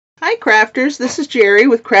Hi crafters, this is Jerry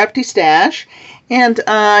with Crafty Stash, and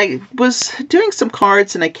I was doing some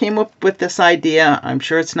cards and I came up with this idea. I'm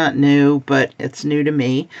sure it's not new, but it's new to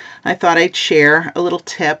me. I thought I'd share a little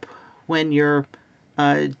tip when you're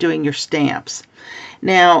doing your stamps.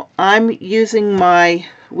 Now I'm using my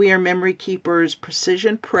We Are Memory Keepers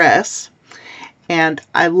Precision Press, and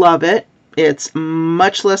I love it. It's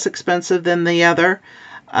much less expensive than the other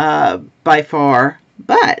by far,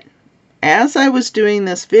 but as I was doing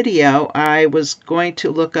this video, I was going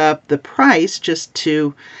to look up the price just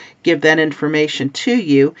to give that information to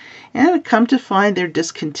you, and I come to find they're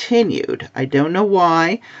discontinued. I don't know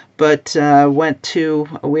why, but went to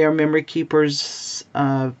We Are Memory Keepers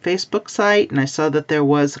Facebook site, and I saw that there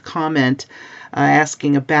was a comment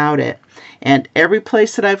asking about it. And every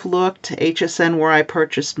place that I've looked, HSN where I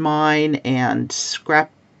purchased mine, and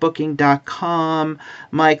scrapbooking.com,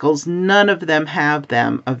 Michael's, none of them have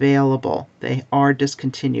them available. They are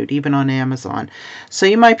discontinued, even on Amazon. So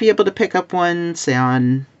you might be able to pick up one, say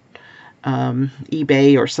on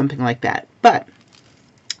eBay or something like that. But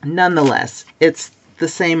nonetheless, it's the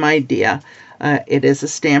same idea. It is a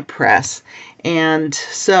stamp press. And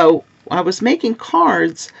so I was making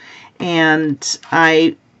cards, and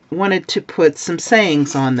I wanted to put some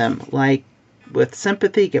sayings on them, like with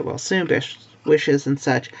sympathy, get well soon, wishes and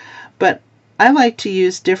such. But I like to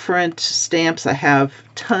use different stamps. I have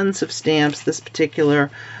tons of stamps. This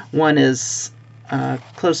particular one is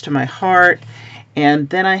close to my heart. And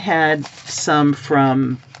then I had some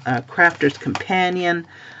from Crafter's Companion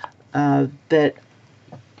that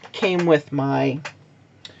came with my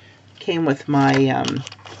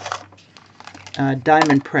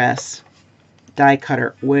diamond press die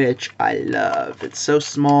cutter, which I love. It's so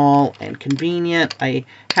small and convenient. I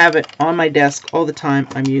have it on my desk all the time.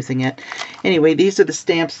 I'm using it. Anyway, these are the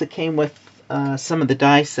stamps that came with some of the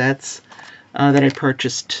die sets that I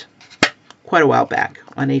purchased quite a while back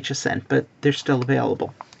on HSN, but they're still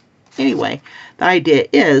available. Anyway, the idea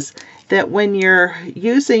is that when you're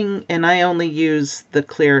using, and I only use the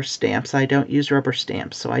clear stamps, I don't use rubber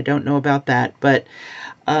stamps, so I don't know about that, but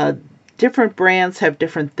different brands have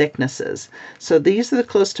different thicknesses. So these are the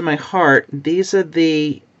close to my heart. These are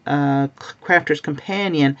the Crafter's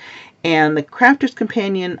Companion, and the Crafter's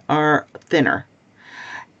Companion are thinner,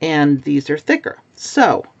 and these are thicker.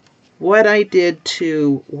 So what I did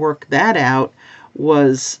to work that out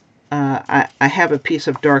was I have a piece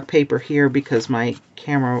of dark paper here because my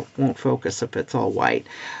camera won't focus if it's all white,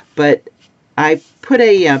 but I put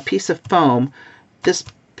a piece of foam. This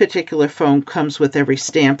particular foam comes with every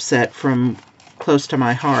stamp set from close to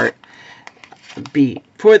my heart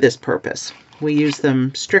for this purpose. We use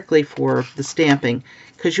them strictly for the stamping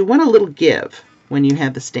because you want a little give when you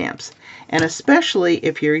have the stamps, and especially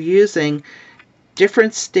if you're using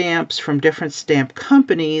different stamps from different stamp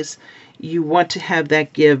companies, you want to have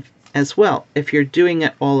that give as well if you're doing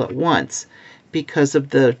it all at once because of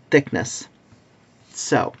the thickness.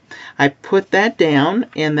 So I put that down,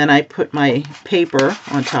 and then I put my paper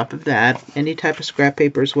on top of that. Any type of scrap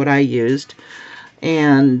paper is what I used.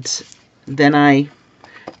 And then I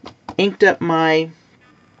inked up my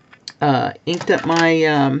my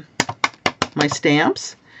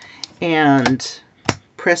stamps and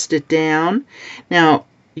pressed it down. Now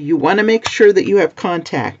you want to make sure that you have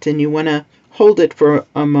contact, and you want to hold it for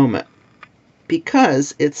a moment,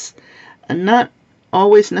 because it's not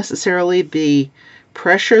always necessarily the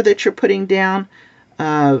pressure that you're putting down,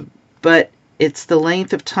 but it's the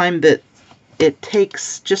length of time that it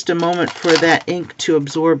takes just a moment for that ink to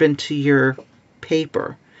absorb into your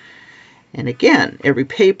paper. And again, every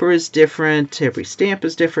paper is different, every stamp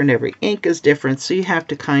is different, every ink is different, so you have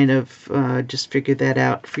to kind of just figure that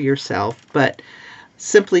out for yourself. But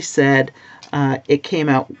simply said, it came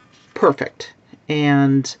out perfect,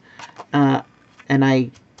 and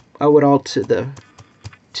I owe it all to the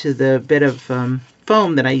bit of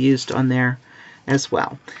foam that I used on there as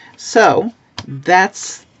well. So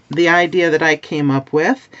that's the idea that I came up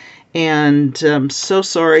with, and I'm so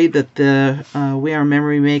sorry that the We Are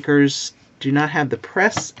Memory Makers do not have the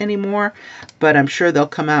press anymore, but I'm sure they'll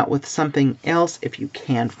come out with something else. If you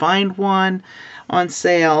can find one on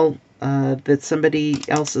sale that somebody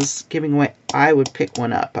else is giving away, I would pick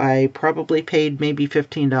one up. I probably paid maybe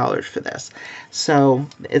 $15 for this. So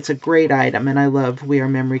it's a great item, and I love We Are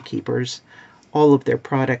Memory Keepers, all of their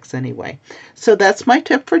products anyway. So that's my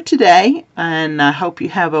tip for today, and I hope you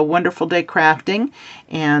have a wonderful day crafting,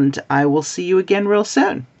 and I will see you again real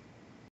soon.